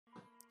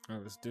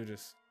Alright, let's do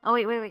this. Oh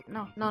wait.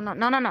 No.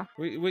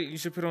 Wait. You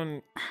should put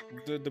on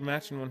the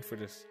matching one for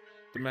this.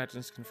 The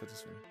matching skin for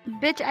this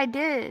one. Bitch, I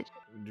did.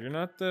 You're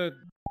not the.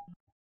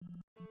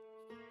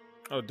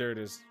 Oh, there it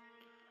is.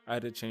 I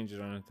had to change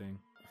it on a thing.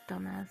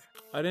 Dumbass.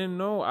 I didn't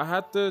know. I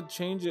had to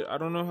change it. I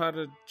don't know how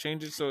to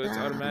change it so it's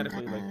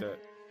automatically like that.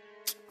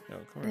 Yo,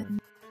 come on.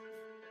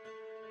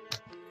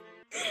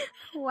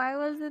 Why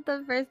was it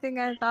the first thing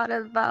I thought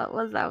about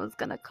was I was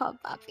gonna call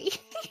Bobby?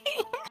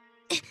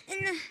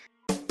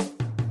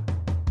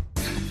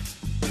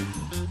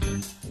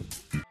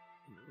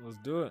 Let's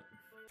do it.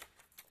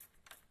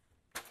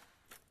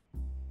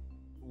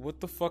 What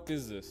the fuck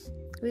is this?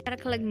 We gotta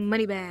collect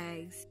money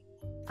bags.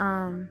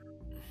 Hold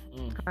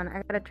on,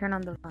 I gotta turn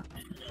on the.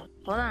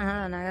 Hold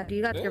on. Do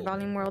you got your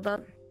volume world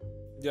up?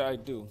 Yeah, I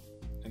do.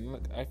 And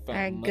look, I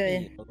found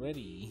money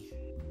already.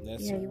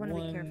 That's yeah, you wanna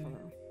be careful.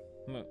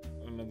 Look,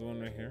 another one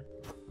right here.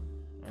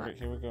 All right,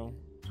 here we go.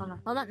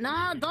 Hold on.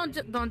 No,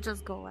 don't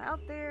just go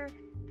out there.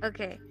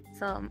 Okay,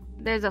 so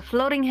there's a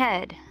floating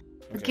head.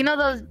 Okay. You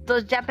know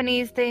those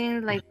Japanese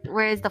things, like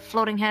where is the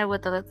floating head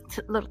with the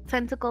little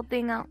tentacle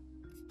thing out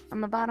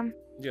on the bottom?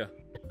 Yeah.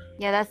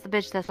 Yeah, that's the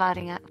bitch that's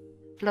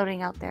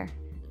floating out there.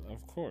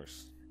 Of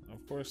course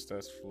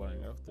that's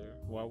flying out there.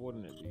 Why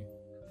wouldn't it be?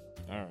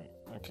 All right.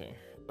 Okay.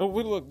 Oh,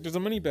 wait, look, there's a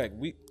money bag.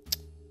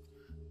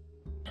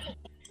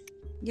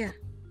 Yeah.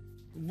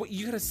 What,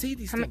 you gotta say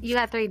these things. You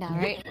got 3 now,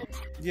 right?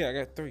 Yeah, I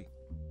got 3.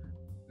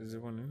 Is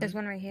there one in there? There's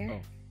one right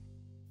here.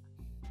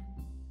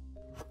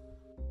 Oh.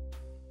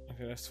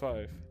 Okay, that's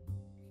 5.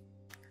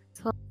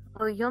 So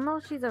you'll know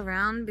she's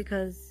around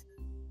because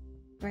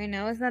right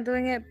now it's not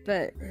doing it,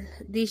 but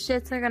these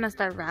shits are gonna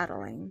start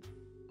rattling.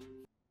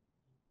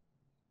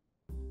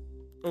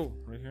 Oh,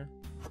 right here.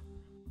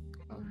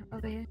 Oh,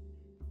 over here.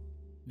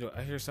 Yo,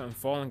 I hear something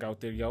falling out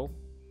there, yo.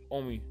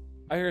 Omi,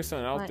 I hear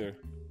something out there.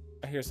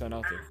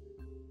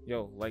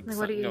 Yo, like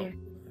what do you hear?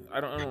 I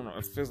don't know.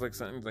 It feels like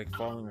something's like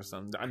falling or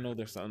something. I know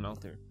there's something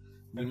out there.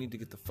 We need to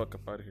get the fuck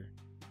up out of here.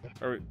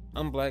 Alright,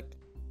 I'm black.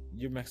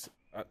 You're Mexican.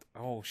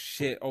 Oh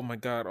shit. Oh my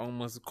god. I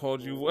almost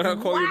called you what I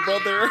call your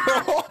brother.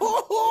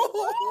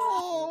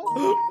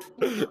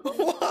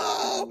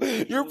 Wow.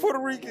 You're Puerto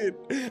Rican.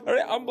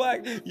 Alright, I'm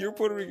black. You're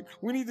Puerto Rican.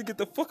 We need to get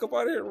the fuck up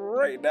out of here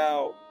right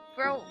now.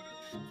 Bro,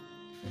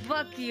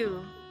 fuck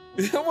you.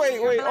 wait,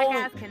 Your black Omi.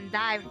 ass can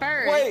die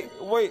first.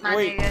 Wait.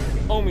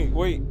 Omi,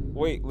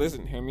 wait.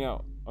 Listen, hear me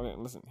out. Okay,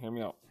 listen, hear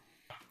me out.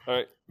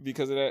 Alright,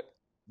 because of that,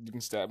 you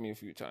can stab me a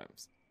few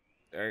times.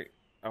 Alright,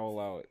 I'll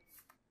allow it.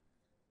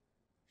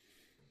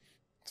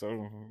 So,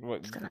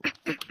 what?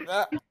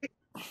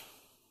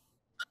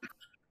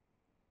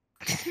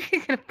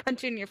 You're gonna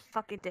punch you in your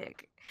fucking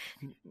dick.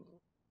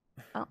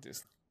 Oh.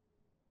 Just...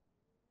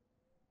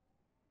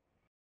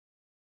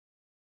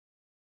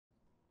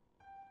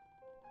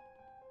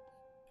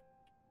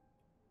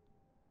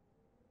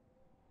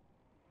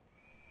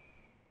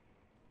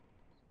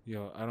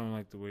 Yo, I don't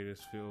like the way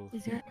this feels.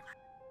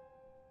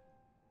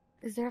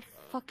 Is there a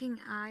fucking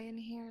eye in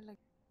here? Like,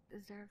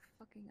 is there a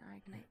fucking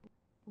eye?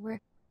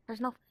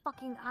 There's no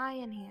fucking eye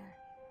in here.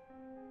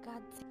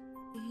 God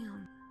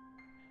damn.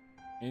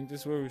 Ain't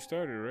this where we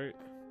started, right?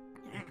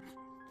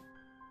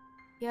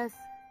 Yes.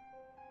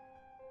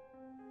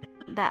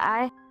 The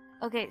eye?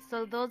 Okay,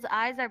 so those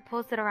eyes are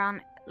posted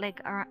around, like,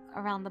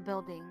 around the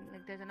building.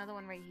 Like, there's another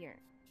one right here.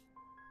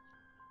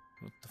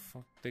 What the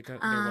fuck? They're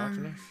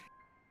watching us?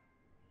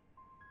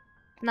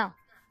 No.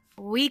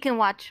 We can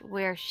watch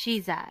where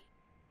she's at.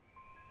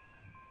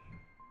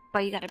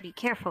 But you gotta be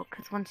careful,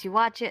 because once you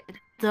watch it, it's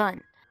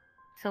done.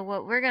 So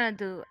what we're gonna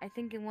do, I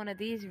think in one of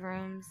these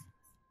rooms...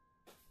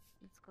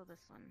 Let's go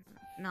this one.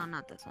 No,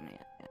 not this one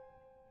yet.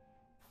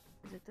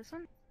 Is it this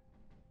one?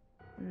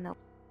 Nope.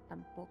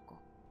 Tampoco.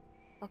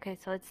 Okay,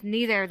 so it's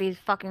neither of these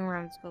fucking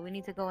rooms, but we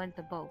need to go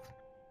into both.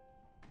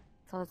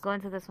 So let's go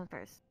into this one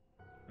first.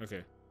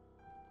 Okay.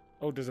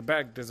 Oh, there's a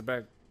bag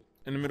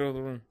in the middle of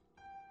the room.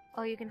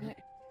 Oh, you can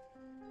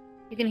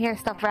hear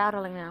stuff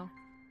rattling now.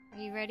 Are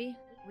you ready?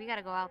 We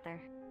gotta go out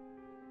there.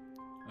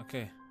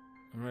 Okay,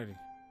 I'm ready.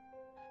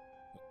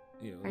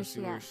 Yeah, let's see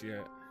where she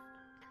at.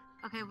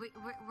 Okay,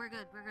 we're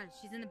good.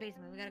 She's in the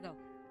basement. We gotta go.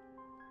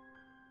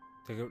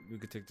 We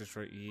could take this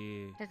right.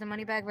 Yeah. There's a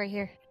money bag right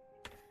here.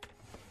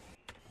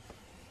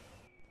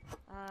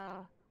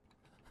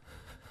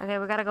 Okay,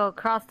 we gotta go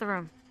across the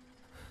room.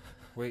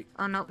 Wait.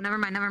 Oh no, never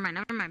mind.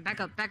 Back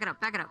it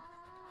up.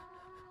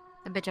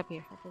 The bitch up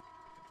here.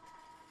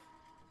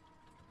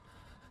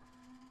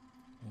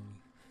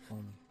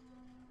 Omi,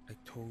 I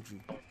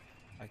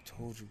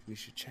told you we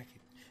should check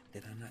it.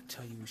 Did I not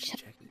tell you we should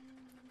check it?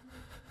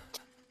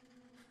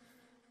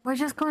 We're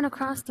just going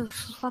across the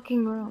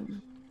fucking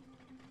room.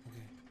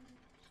 Okay.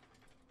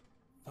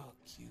 Fuck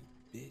you,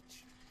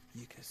 bitch.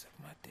 You can suck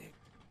my dick.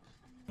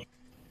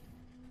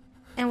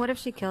 And what if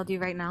she killed you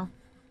right now?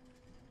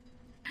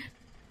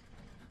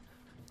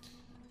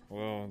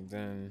 Well,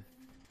 then...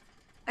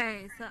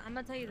 Alright, so I'm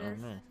gonna tell you this. I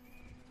don't know.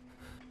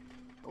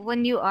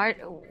 When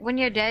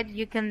you're dead,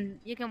 you can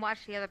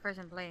watch the other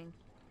person playing.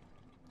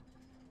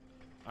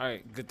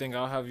 Alright, good thing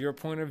I'll have your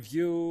point of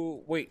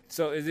view. Wait,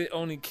 so is it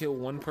only kill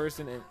one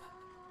person and...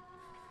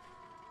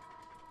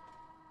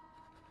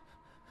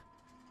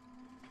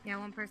 Yeah,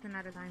 one person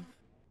at a time.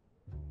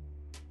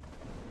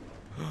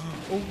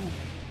 Oh!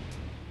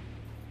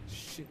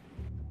 Shit.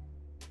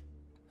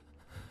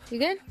 You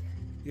good?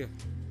 Yeah.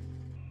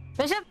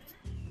 Bishop?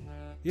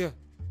 Yeah.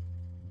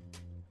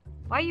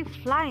 Why are you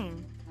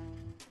flying?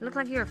 It looked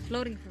like you were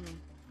floating for me.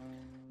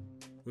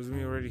 Was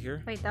me already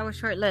here? Wait, that was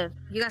short-lived.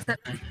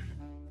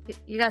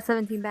 You got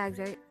 17 bags,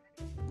 right?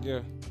 Yeah.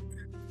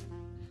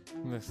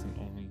 Listen,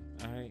 Omi,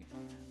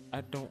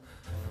 I don't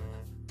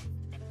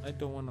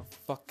want to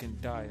fucking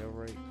die,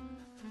 alright?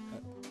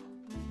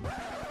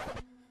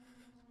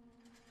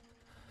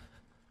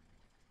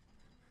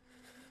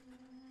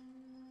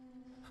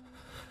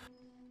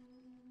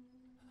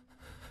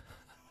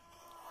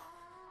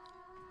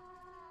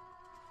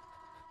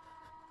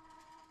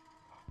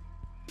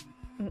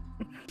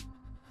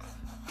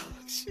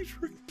 She's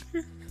right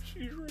there.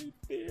 She's right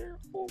there,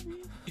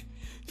 homie.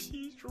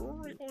 She's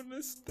right on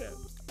the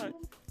steps.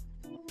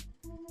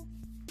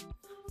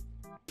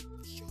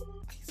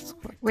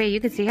 Wait,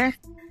 you can see her?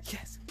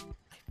 Yes,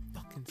 I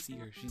fucking see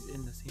her. She's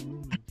in the same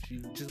room. She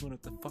just went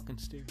up the fucking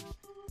stairs.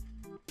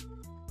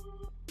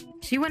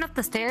 She went up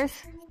the stairs?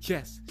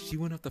 Yes, she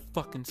went up the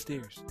fucking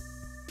stairs.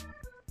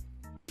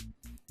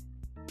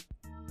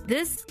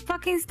 This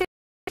fucking stairs?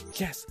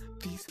 Yes,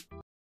 these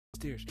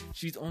stairs.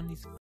 She's on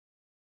these.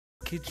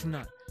 Kid you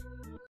not.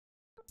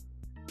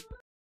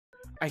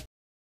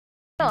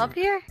 Up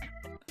here?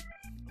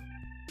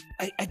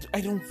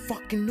 I don't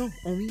fucking know,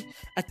 Omi.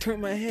 I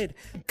turned my head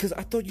because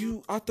I thought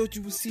you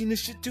was seeing this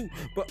shit too.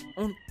 But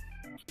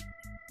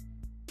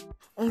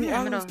only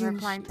I'm I was doing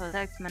replying to a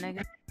text, my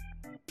nigga.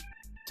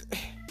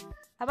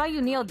 How about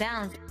you kneel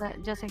down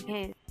just in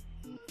case?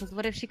 Because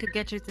what if she could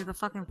get you through the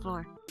fucking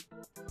floor?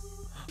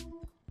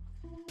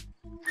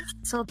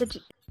 So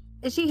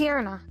is she here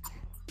or not?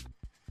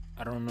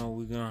 I don't know.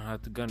 We're gonna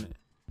have to gun it.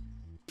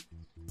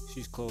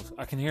 She's close.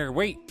 I can hear her.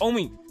 Wait,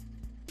 Omi.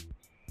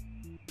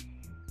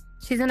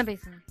 She's in the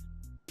basement.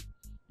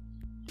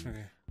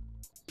 Okay.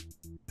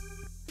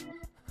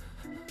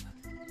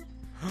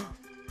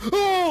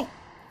 Oh!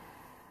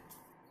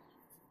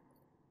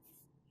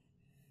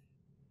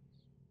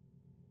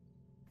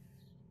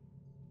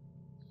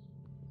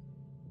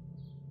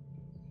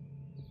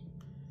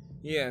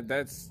 Yeah,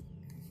 that's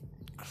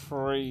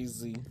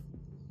crazy.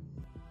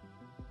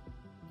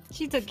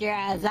 She took your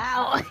ass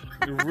out.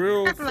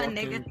 Real My fucking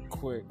nigga.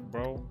 quick,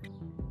 bro.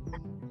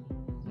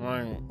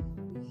 Like,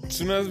 as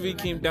soon as we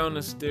came down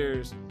the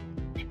stairs,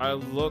 I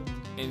looked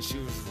and she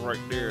was right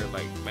there,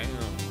 like, bam.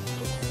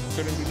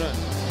 Couldn't do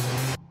nothing.